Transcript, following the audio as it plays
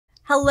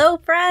Hello,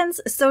 friends.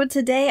 So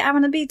today I'm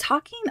going to be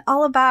talking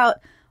all about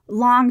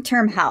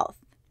long-term health.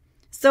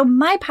 So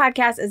my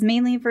podcast is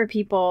mainly for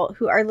people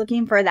who are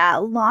looking for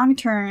that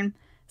long-term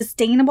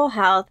sustainable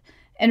health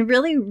and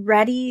really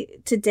ready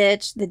to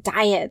ditch the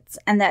diets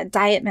and that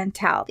diet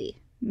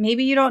mentality.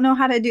 Maybe you don't know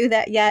how to do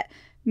that yet.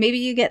 Maybe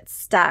you get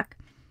stuck.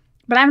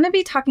 But I'm going to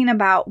be talking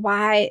about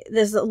why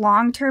this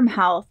long-term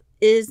health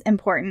is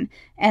important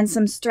and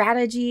some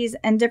strategies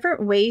and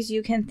different ways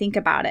you can think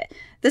about it.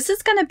 This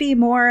is going to be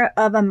more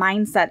of a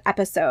mindset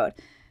episode.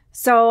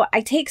 So I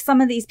take some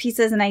of these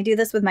pieces and I do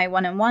this with my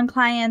one-on-one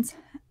clients.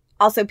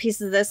 Also,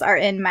 pieces of this are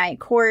in my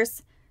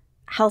course,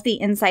 Healthy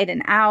Inside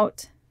and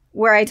Out,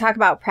 where I talk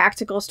about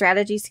practical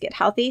strategies to get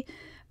healthy.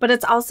 But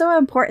it's also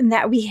important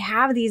that we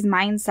have these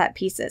mindset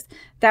pieces,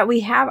 that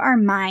we have our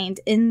mind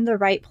in the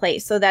right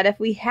place so that if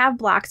we have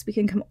blocks, we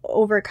can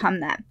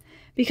overcome them.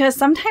 Because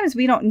sometimes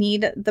we don't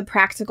need the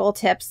practical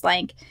tips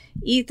like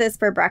eat this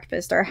for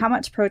breakfast or how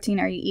much protein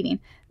are you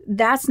eating.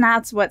 That's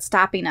not what's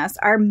stopping us.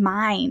 Our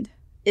mind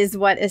is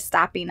what is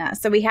stopping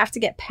us. So we have to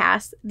get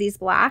past these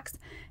blocks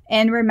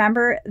and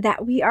remember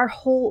that we are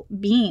whole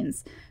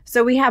beings.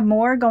 So we have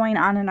more going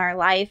on in our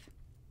life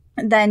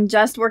than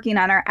just working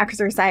on our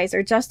exercise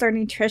or just our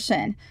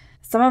nutrition.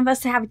 Some of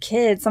us have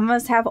kids, some of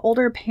us have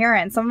older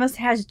parents, some of us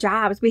has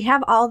jobs. We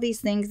have all these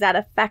things that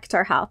affect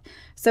our health.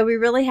 So we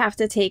really have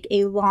to take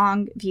a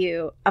long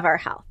view of our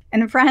health.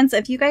 And friends,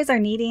 if you guys are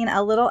needing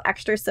a little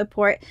extra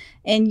support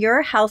in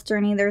your health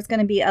journey, there's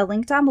going to be a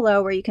link down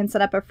below where you can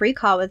set up a free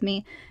call with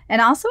me and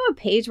also a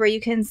page where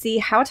you can see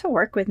how to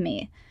work with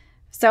me.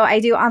 So I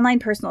do online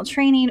personal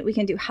training. We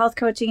can do health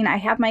coaching. I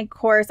have my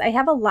course. I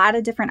have a lot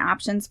of different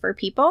options for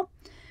people.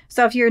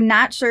 So if you're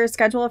not sure,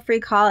 schedule a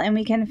free call and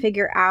we can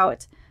figure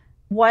out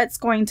what's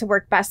going to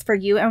work best for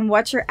you and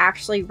what you're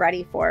actually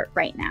ready for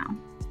right now.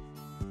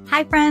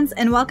 Hi friends,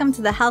 and welcome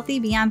to the Healthy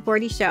Beyond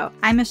 40 show.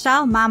 I'm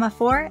Michele, mama of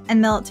 4 and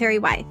military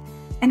wife,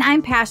 and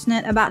I'm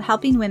passionate about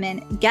helping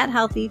women get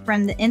healthy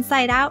from the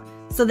inside out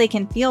so they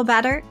can feel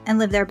better and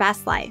live their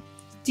best life.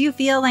 Do you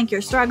feel like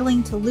you're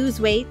struggling to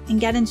lose weight and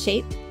get in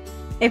shape?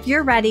 If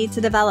you're ready to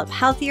develop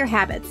healthier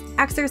habits,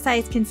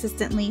 exercise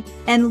consistently,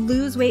 and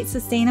lose weight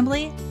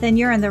sustainably, then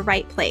you're in the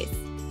right place.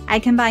 I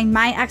combine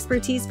my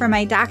expertise from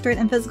my doctorate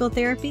in physical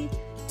therapy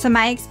to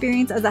my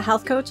experience as a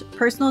health coach,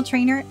 personal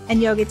trainer,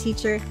 and yoga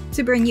teacher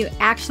to bring you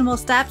actionable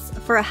steps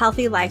for a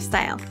healthy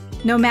lifestyle.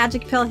 No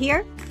magic pill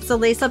here, so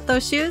lace up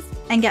those shoes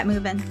and get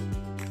moving.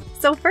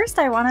 So first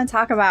I want to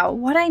talk about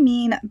what I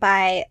mean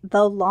by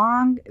the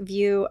long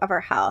view of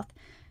our health.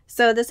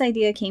 So this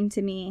idea came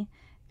to me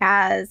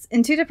as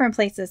in two different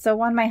places. So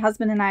one, my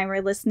husband and I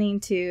were listening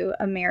to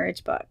a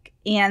marriage book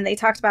and they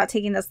talked about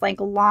taking this like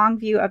long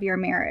view of your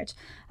marriage.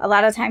 A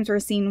lot of times we're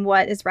seeing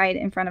what is right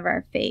in front of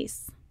our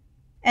face.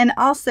 And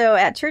also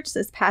at church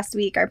this past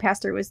week, our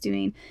pastor was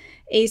doing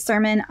a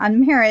sermon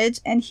on marriage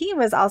and he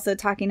was also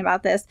talking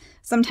about this.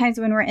 Sometimes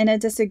when we're in a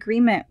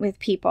disagreement with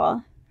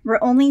people, we're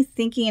only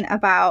thinking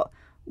about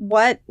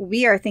what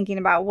we are thinking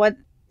about, what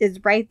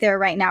is right there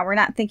right now. We're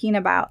not thinking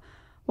about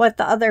what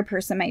the other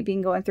person might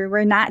be going through.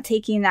 We're not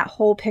taking that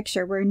whole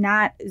picture. We're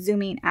not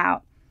zooming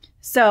out.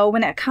 So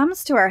when it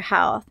comes to our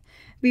health,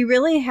 we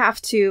really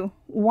have to,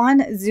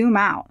 one, zoom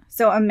out.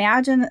 So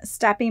imagine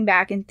stepping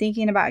back and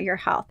thinking about your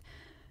health.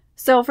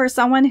 So for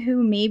someone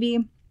who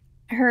maybe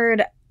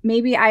heard,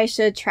 maybe I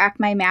should track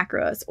my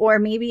macros, or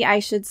maybe I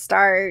should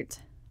start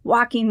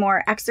walking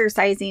more,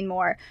 exercising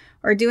more,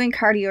 or doing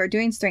cardio or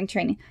doing strength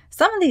training,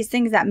 some of these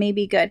things that may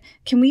be good,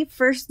 can we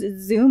first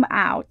zoom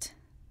out?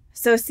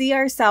 So see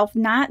ourselves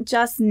not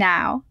just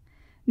now,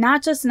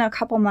 not just in a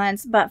couple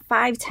months, but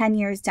 5-10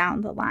 years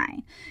down the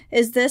line.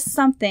 Is this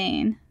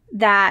something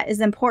that is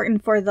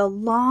important for the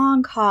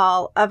long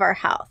haul of our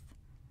health?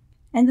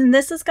 And then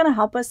this is going to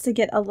help us to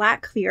get a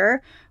lot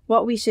clearer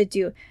what we should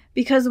do.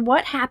 Because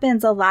what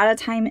happens a lot of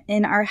time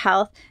in our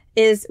health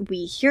is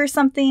we hear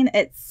something,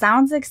 it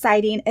sounds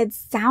exciting, it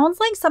sounds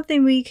like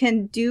something we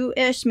can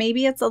do-ish.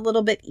 Maybe it's a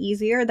little bit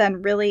easier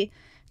than really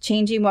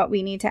changing what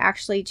we need to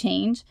actually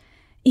change.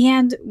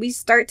 And we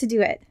start to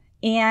do it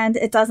and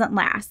it doesn't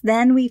last.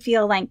 Then we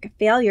feel like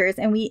failures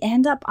and we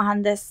end up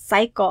on this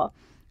cycle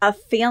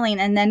of failing.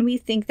 And then we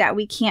think that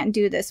we can't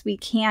do this. We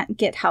can't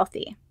get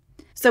healthy.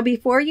 So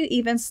before you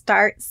even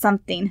start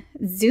something,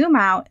 zoom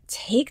out,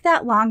 take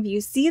that long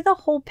view, see the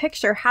whole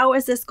picture. How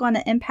is this going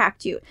to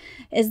impact you?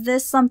 Is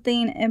this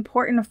something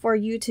important for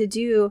you to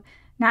do,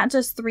 not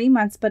just 3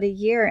 months, but a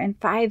year and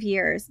 5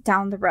 years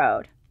down the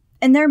road?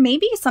 And there may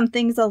be some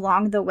things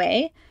along the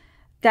way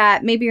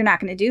that maybe you're not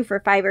going to do for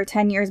 5 or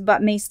 10 years,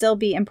 but may still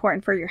be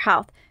important for your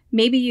health.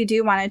 Maybe you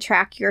do want to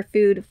track your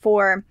food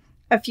for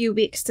a few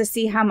weeks to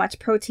see how much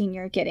protein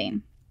you're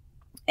getting.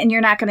 And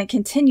you're not going to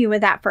continue with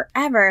that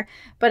forever,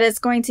 but it's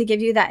going to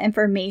give you that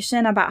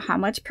information about how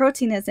much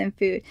protein is in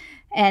food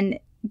and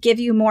give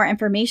you more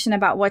information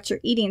about what you're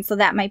eating. So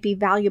that might be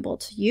valuable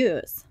to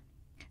use.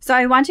 So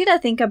I want you to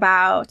think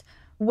about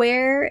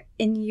where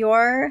in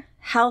your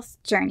health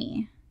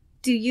journey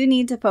do you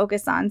need to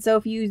focus on? So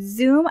if you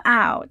zoom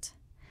out,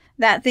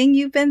 that thing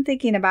you've been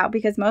thinking about,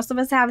 because most of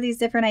us have these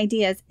different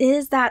ideas,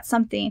 is that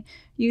something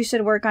you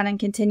should work on and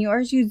continue? Or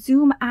as you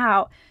zoom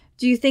out,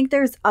 do you think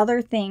there's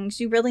other things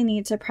you really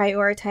need to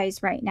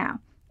prioritize right now?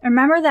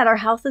 Remember that our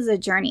health is a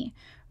journey.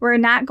 We're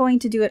not going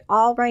to do it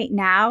all right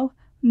now,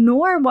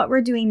 nor what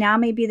we're doing now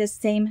may be the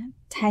same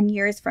 10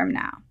 years from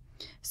now.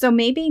 So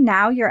maybe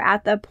now you're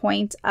at the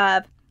point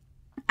of,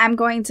 I'm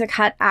going to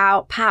cut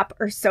out pop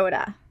or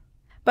soda,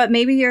 but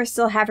maybe you're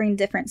still having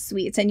different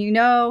sweets and you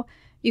know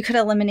you could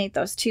eliminate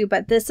those too,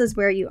 but this is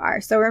where you are.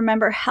 So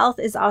remember, health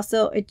is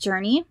also a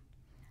journey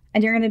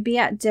and you're going to be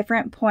at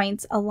different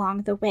points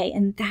along the way,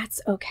 and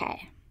that's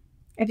okay.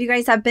 If you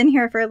guys have been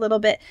here for a little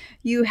bit,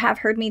 you have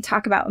heard me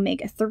talk about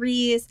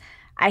omega-3s.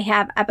 I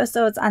have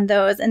episodes on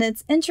those, and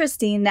it's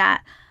interesting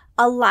that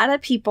a lot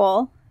of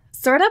people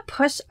sort of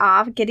push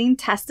off getting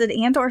tested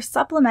and or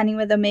supplementing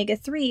with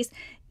omega-3s,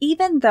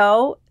 even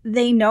though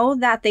they know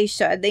that they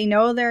should. They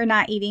know they're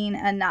not eating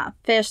enough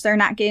fish, they're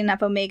not getting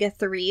enough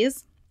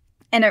omega-3s.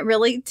 And it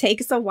really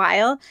takes a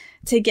while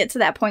to get to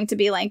that point to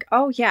be like,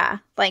 oh yeah,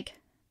 like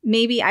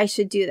maybe I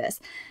should do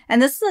this.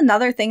 And this is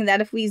another thing that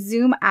if we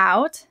zoom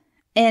out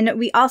and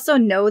we also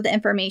know the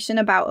information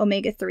about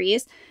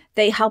omega-3s,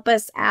 they help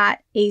us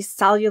at a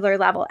cellular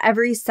level,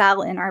 every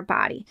cell in our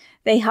body.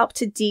 They help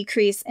to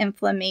decrease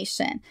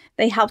inflammation.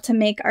 They help to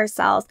make our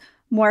cells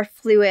more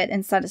fluid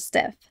instead of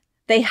stiff.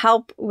 They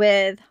help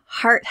with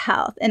heart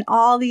health and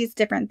all these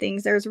different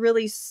things. There's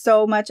really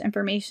so much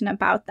information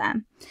about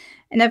them.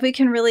 And if we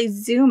can really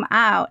zoom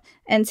out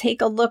and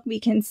take a look, we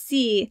can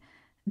see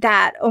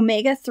that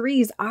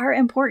omega-3s are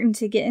important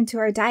to get into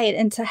our diet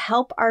and to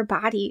help our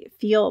body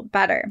feel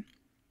better.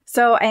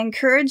 So I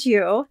encourage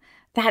you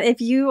that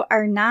if you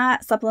are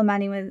not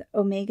supplementing with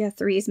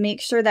omega-3s, make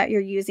sure that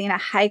you're using a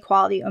high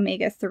quality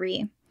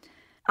omega-3.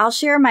 I'll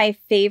share my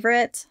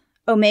favorite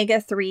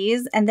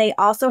omega-3s, and they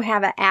also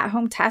have an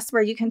at-home test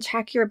where you can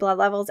check your blood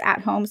levels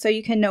at home so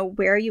you can know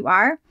where you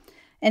are.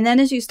 And then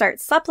as you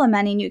start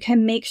supplementing, you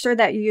can make sure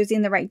that you're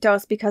using the right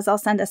dose, because I'll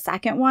send a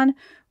second one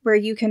where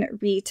you can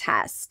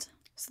retest.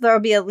 So there will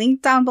be a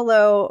link down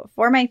below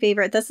for my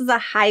favorite. This is a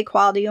high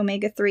quality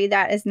omega-3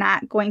 that is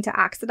not going to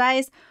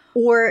oxidize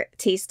or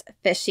taste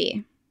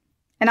fishy.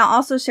 And I'll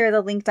also share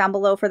the link down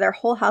below for their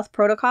whole health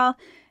protocol.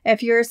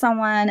 If you're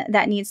someone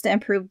that needs to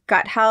improve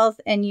gut health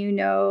and you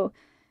know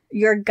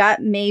your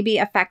gut may be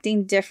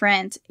affecting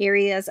different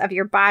areas of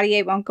your body,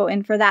 I won't go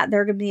in for that.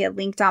 There's going to be a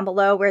link down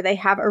below where they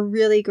have a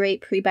really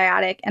great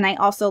prebiotic. And I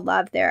also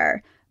love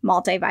their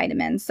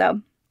multivitamins.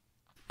 So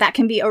that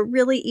can be a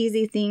really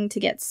easy thing to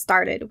get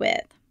started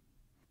with.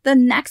 The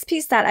next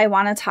piece that I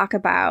want to talk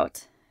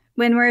about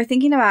when we're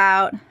thinking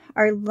about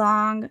our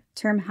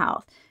long-term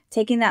health,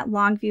 taking that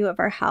long view of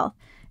our health,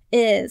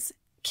 is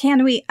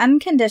can we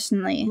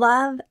unconditionally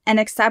love and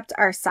accept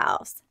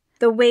ourselves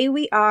the way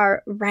we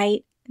are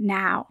right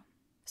now?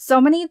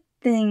 So many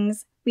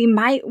things we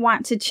might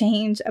want to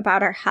change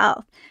about our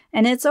health,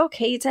 and it's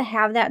okay to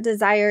have that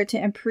desire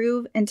to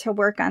improve and to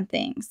work on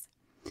things.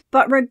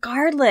 But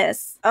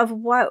regardless of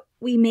what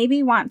we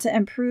maybe want to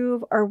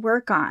improve or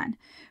work on,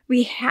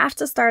 we have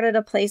to start at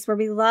a place where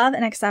we love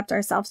and accept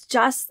ourselves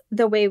just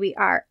the way we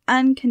are,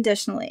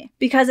 unconditionally.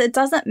 Because it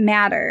doesn't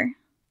matter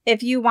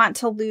if you want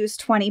to lose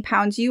 20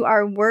 pounds, you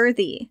are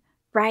worthy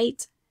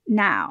right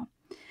now.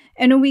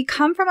 And when we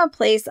come from a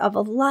place of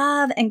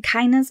love and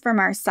kindness from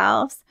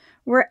ourselves,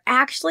 we're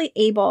actually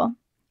able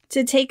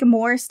to take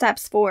more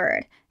steps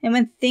forward. And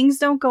when things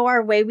don't go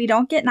our way, we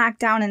don't get knocked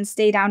down and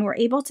stay down. We're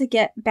able to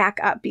get back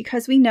up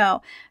because we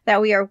know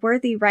that we are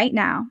worthy right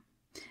now,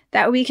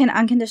 that we can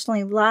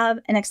unconditionally love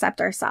and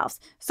accept ourselves.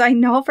 So I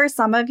know for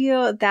some of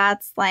you,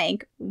 that's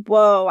like,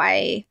 whoa,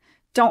 I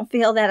don't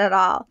feel that at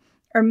all.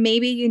 Or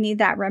maybe you need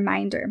that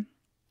reminder.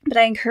 But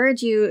I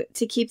encourage you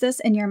to keep this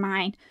in your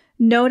mind.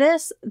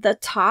 Notice the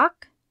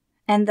talk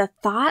and the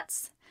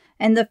thoughts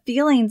and the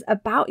feelings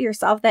about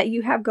yourself that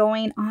you have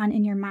going on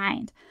in your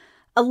mind.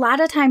 A lot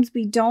of times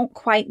we don't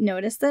quite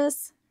notice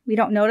this. We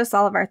don't notice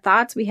all of our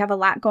thoughts. We have a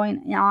lot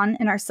going on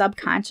in our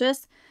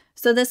subconscious.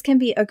 So this can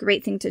be a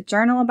great thing to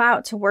journal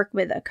about, to work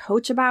with a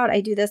coach about.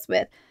 I do this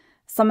with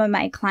some of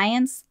my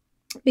clients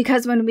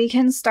because when we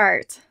can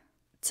start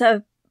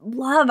to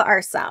love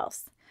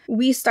ourselves,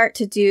 we start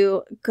to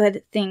do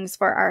good things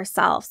for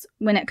ourselves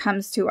when it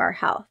comes to our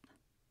health.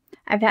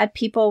 I've had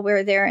people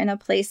where they're in a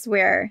place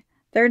where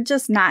they're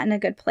just not in a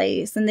good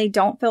place and they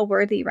don't feel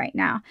worthy right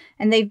now.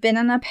 And they've been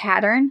in a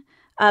pattern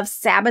of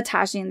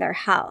sabotaging their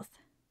health.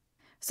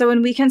 So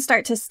when we can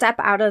start to step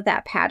out of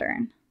that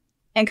pattern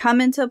and come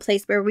into a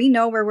place where we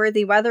know we're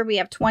worthy, whether we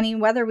have 20,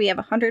 whether we have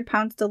 100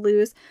 pounds to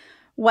lose,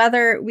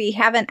 whether we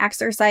haven't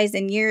exercised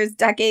in years,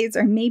 decades,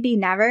 or maybe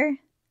never,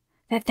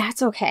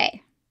 that's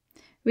okay.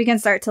 We can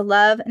start to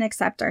love and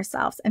accept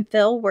ourselves and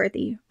feel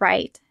worthy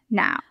right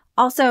now.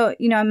 Also,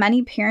 in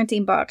many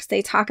parenting books,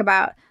 they talk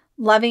about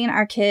loving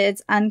our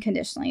kids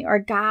unconditionally, or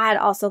God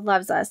also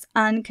loves us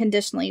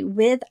unconditionally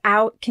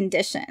without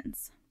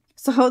conditions.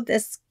 So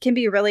this can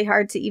be really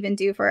hard to even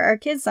do for our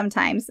kids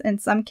sometimes,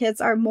 and some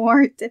kids are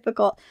more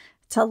difficult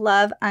to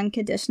love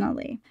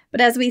unconditionally.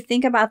 But as we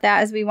think about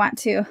that, as we want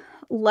to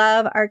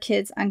love our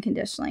kids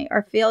unconditionally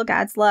or feel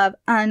God's love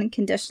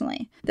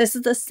unconditionally. This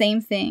is the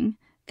same thing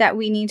that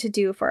we need to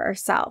do for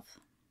ourselves.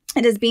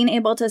 It is being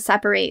able to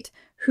separate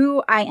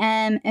who I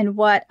am and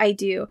what I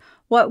do.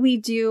 What we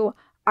do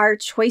are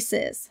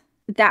choices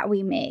that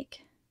we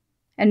make.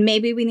 And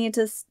maybe we need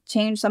to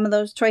change some of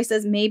those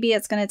choices. Maybe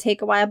it's going to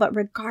take a while, but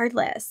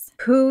regardless,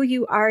 who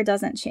you are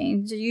doesn't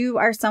change. You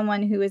are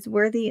someone who is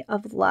worthy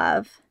of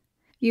love.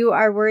 You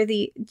are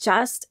worthy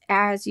just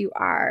as you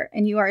are,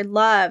 and you are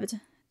loved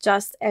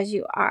just as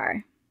you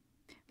are.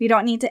 We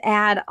don't need to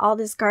add all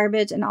this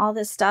garbage and all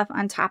this stuff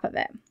on top of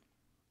it.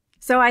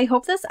 So I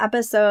hope this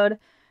episode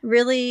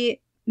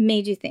really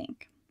made you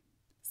think.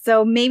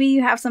 So maybe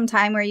you have some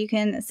time where you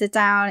can sit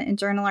down and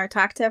journal or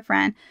talk to a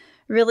friend,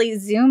 really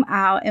zoom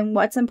out and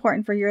what's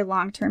important for your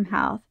long-term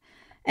health.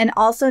 And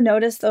also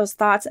notice those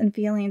thoughts and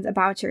feelings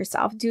about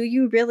yourself. Do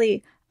you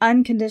really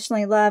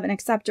unconditionally love and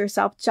accept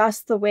yourself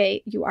just the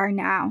way you are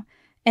now?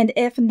 And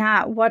if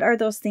not, what are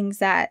those things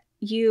that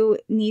you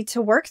need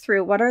to work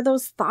through? What are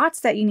those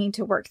thoughts that you need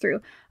to work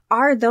through?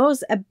 Are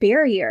those a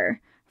barrier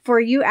for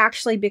you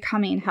actually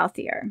becoming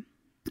healthier?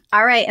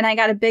 All right, and I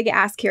got a big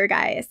ask here,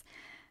 guys.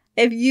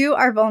 If you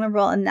are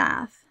vulnerable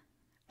enough,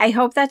 I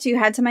hope that you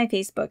head to my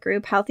Facebook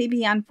group, Healthy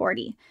Beyond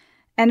 40,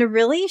 and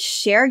really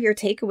share your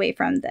takeaway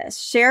from this.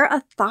 Share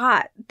a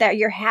thought that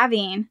you're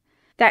having,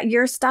 that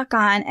you're stuck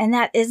on, and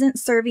that isn't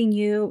serving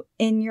you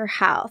in your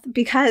health.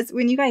 Because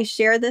when you guys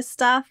share this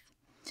stuff,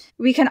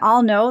 we can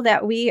all know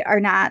that we are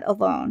not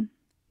alone.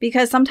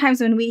 Because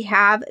sometimes when we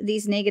have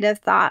these negative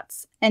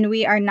thoughts and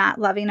we are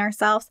not loving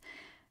ourselves,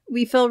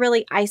 we feel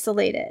really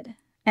isolated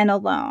and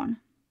alone.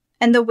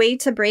 And the way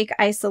to break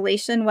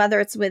isolation, whether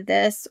it's with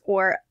this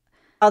or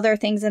other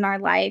things in our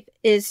life,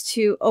 is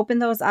to open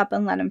those up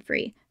and let them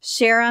free.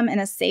 Share them in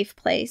a safe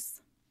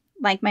place,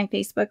 like my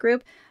Facebook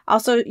group.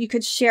 Also, you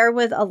could share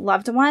with a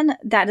loved one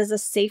that is a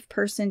safe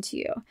person to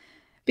you,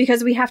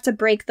 because we have to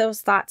break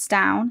those thoughts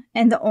down,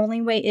 and the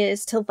only way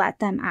is to let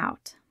them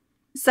out.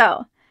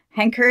 So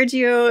I encourage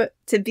you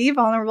to be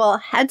vulnerable.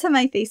 Head to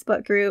my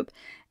Facebook group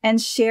and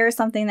share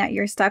something that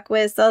you're stuck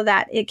with so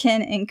that it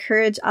can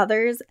encourage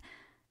others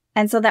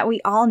and so that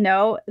we all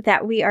know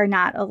that we are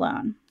not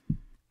alone.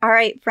 All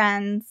right,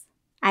 friends,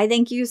 I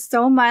thank you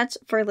so much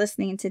for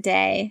listening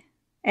today.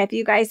 If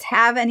you guys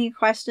have any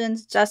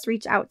questions, just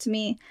reach out to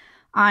me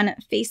on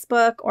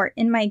Facebook or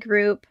in my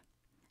group.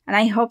 And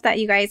I hope that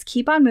you guys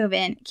keep on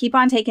moving, keep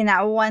on taking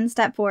that one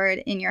step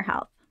forward in your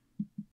health.